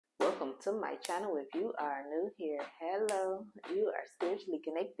Welcome to my channel. If you are new here, hello. You are spiritually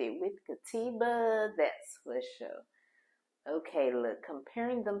connected with Katiba, that's for sure. Okay, look,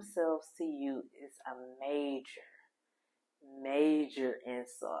 comparing themselves to you is a major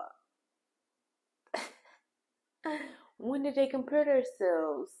insult. When did they compare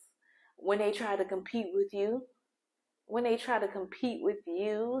themselves? When they try to compete with you? When they try to compete with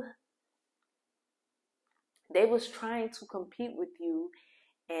you, they was trying to compete with you,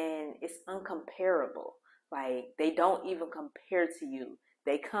 and it's uncomparable. Like, they don't even compare to you.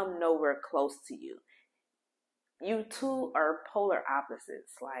 They come nowhere close to you. You two are polar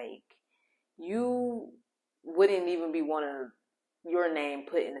opposites. Like, you wouldn't even be wanting your name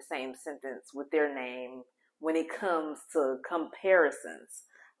put in the same sentence with their name when it comes to comparisons.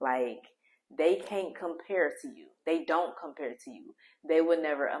 Like, they can't compare to you. They don't compare to you. They would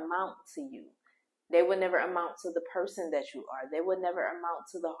never amount to you. They would never amount to the person that you are. They would never amount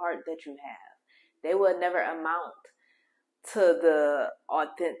to the heart that you have. They would never amount to the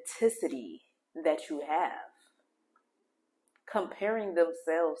authenticity that you have. Comparing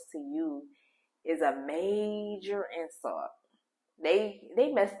themselves to you is a major insult. They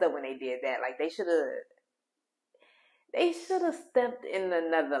messed up when they did that. Like, they should have stepped in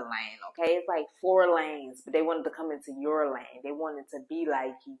another lane, okay? It's like 4 lanes, but they wanted to come into your lane. They wanted to be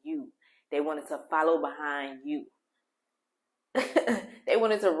like you. They wanted to follow behind you. They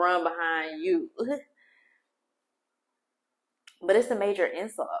wanted to run behind you. But it's a major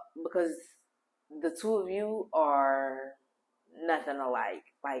insult because the two of you are nothing alike.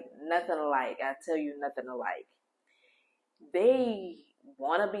 Like, nothing alike. I tell you, nothing alike. They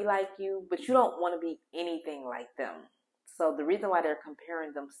want to be like you, but you don't want to be anything like them. So the reason why they're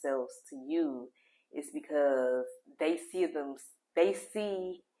comparing themselves to you is because they see,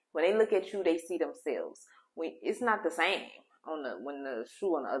 when they look at you, they see themselves. It's not the same when the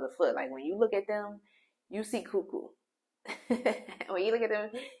shoe on the other foot. Like, when you look at them, you see cuckoo. When you look at them,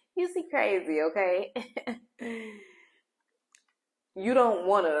 you see crazy, okay? You don't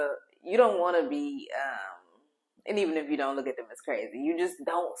wanna be and even if you don't look at them as crazy, you just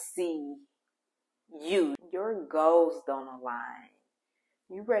don't see you. Your goals don't align.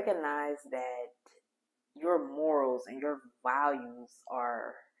 You recognize that your morals and your values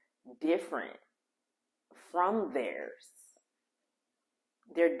are different from theirs.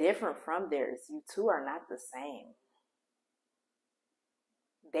 They're different from theirs. You two are not the same.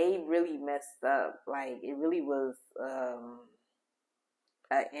 They really messed up. Like, it really was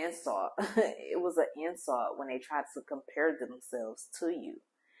an insult. It was an insult when they tried to compare themselves to you,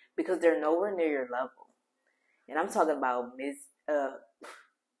 because they're nowhere near your level. And I'm talking about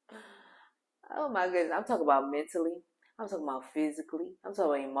oh my goodness, I'm talking about mentally, I'm talking about physically, I'm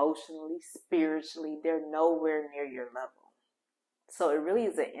talking about emotionally, spiritually. They're nowhere near your level. So it really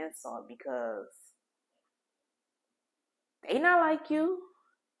is an insult because they not like you.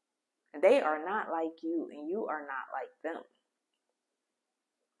 They are not like you, and you are not like them.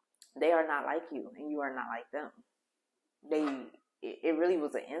 They are not like you, and you are not like them. It really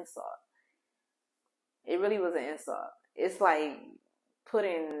was an insult. It really was an insult. It's like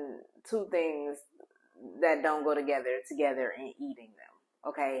putting two things that don't go together and eating them.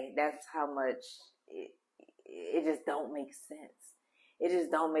 Okay, that's how much it just don't make sense. It just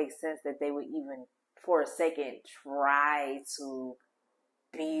don't make sense that they would even for a second try to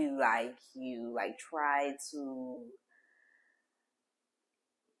be like you, like try to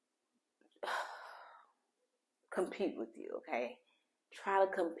compete with you, okay? Try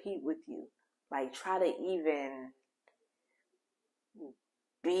to compete with you. Like, try to even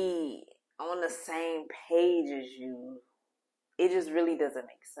be on the same page as you. It just really doesn't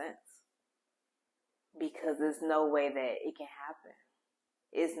make sense. Because there's no way that it can happen.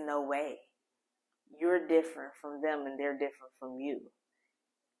 It's no way. You're different from them and they're different from you.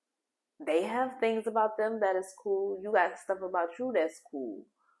 They have things about them that is cool. You got stuff about you that's cool.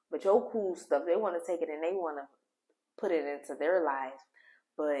 But your cool stuff, they want to take it and they want to put it into their life.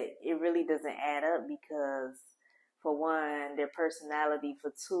 But it really doesn't add up because, for one, their personality.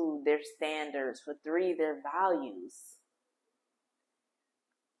 For 2, their standards. For 3, their values.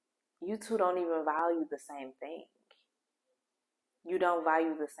 You two don't even value the same thing. You don't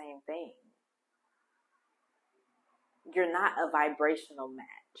value the same thing. You're not a vibrational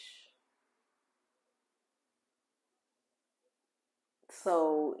match.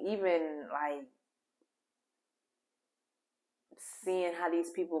 So even like seeing how these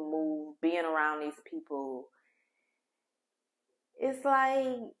people move, being around these people, it's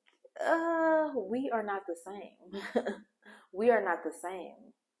like, we are not the same. We are not the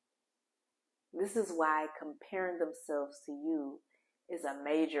same. This is why comparing themselves to you is a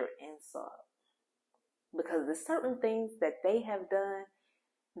major insult, because there's certain things that they have done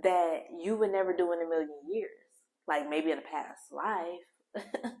that you would never do in a million years. Like maybe in a past life,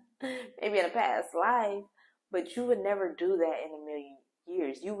 maybe in a past life, but you would never do that in a million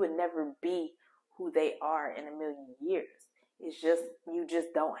years. You would never be who they are in a million years. It's just, you just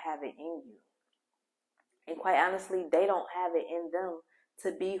don't have it in you. And quite honestly, they don't have it in them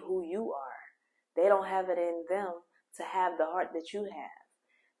to be who you are. They don't have it in them to have the heart that you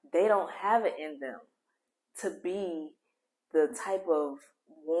have. They don't have it in them to be the type of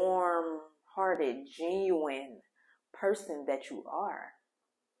warm-hearted, genuine person that you are.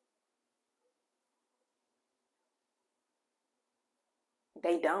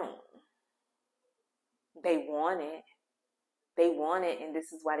 They don't. They want it. They want it, and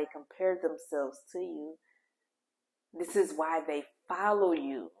this is why they compare themselves to you. This is why they follow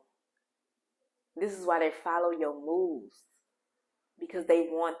you. This is why they follow your moves. Because they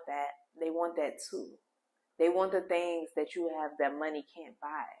want that. They want that too. They want the things that you have that money can't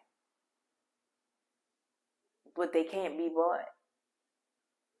buy. But they can't be bought.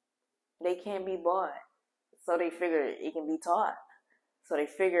 They can't be bought. So they figure it can be taught. So they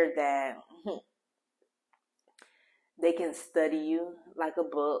figured that they can study you like a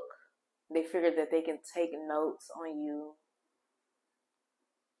book. They figured that they can take notes on you.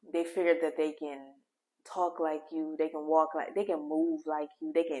 They figured that they can talk like you. They can walk like, they can move like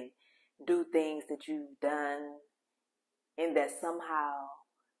you. They can do things that you've done. And that somehow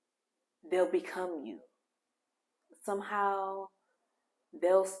they'll become you. Somehow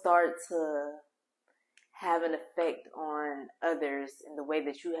they'll start to have an effect on others in the way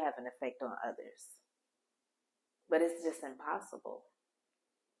that you have an effect on others. But it's just impossible.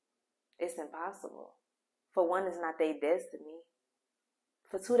 It's impossible. For one, it's not their destiny.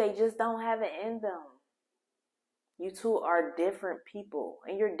 For two, they just don't have it in them. You two are different people,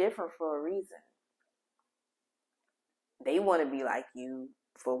 and you're different for a reason. They want to be like you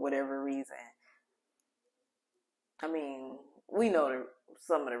for whatever reason. I mean, we know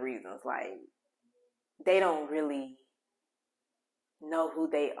some of the reasons. Like, they don't really know who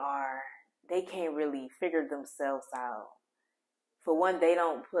they are. They can't really figure themselves out. For one, they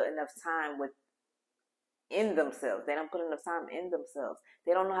don't put enough time in themselves. They don't put enough time in themselves.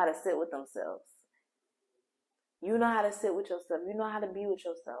 They don't know how to sit with themselves. You know how to sit with yourself. You know how to be with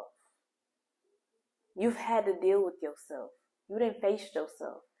yourself. You've had to deal with yourself. You didn't face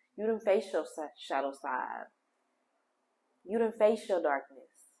yourself. You didn't face your shadow side. You didn't face your darkness.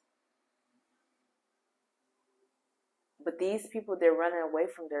 But these people, they're running away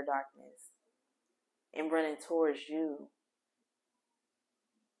from their darkness and running towards you.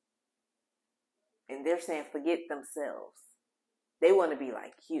 And they're saying, forget themselves. They want to be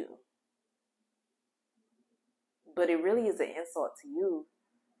like you. But it really is an insult to you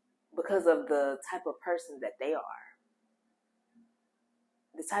because of the type of person that they are.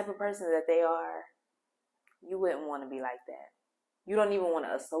 The type of person that they are, you wouldn't want to be like that. You don't even want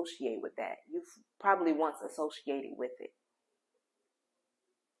to associate with that. You've probably once associated with it.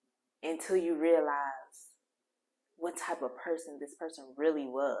 Until you realize what type of person this person really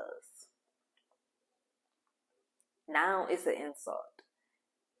was. Now it's an insult.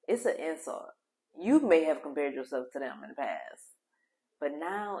 It's an insult. You may have compared yourself to them in the past. But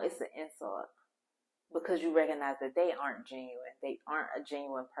now it's an insult. Because you recognize that they aren't genuine. They aren't a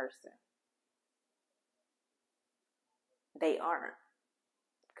genuine person. They aren't.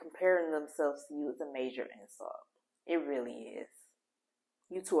 Comparing themselves to you is a major insult. It really is.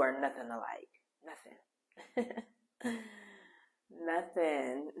 You two are nothing alike. Nothing.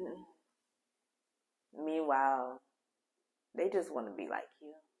 Nothing. Meanwhile, they just want to be like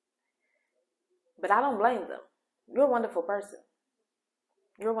you. But I don't blame them. You're a wonderful person.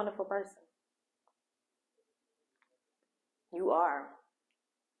 You're a wonderful person. You are.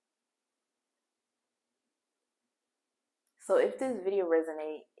 So if this video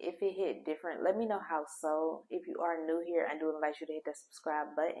resonates, if it hit different, let me know how so. If you are new here, I do invite you to hit that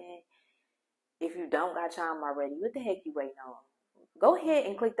subscribe button. If you don't got Chime already, what the heck you waiting on? Go ahead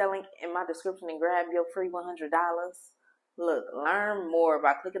and click that link in my description and grab your free $100. Look, learn more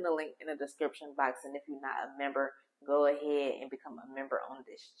by clicking the link in the description box. And if you're not a member, go ahead and become a member on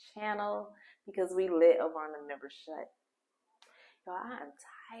this channel because we lit over on the membership. Y'all, I'm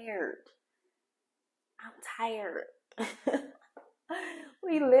tired. I'm tired.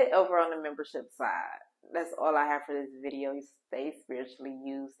 We lit over on the membership side. That's all I have for this video. Stay spiritually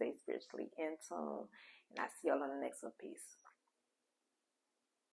used, stay spiritually in tune. And I'll see y'all on the next one. Peace.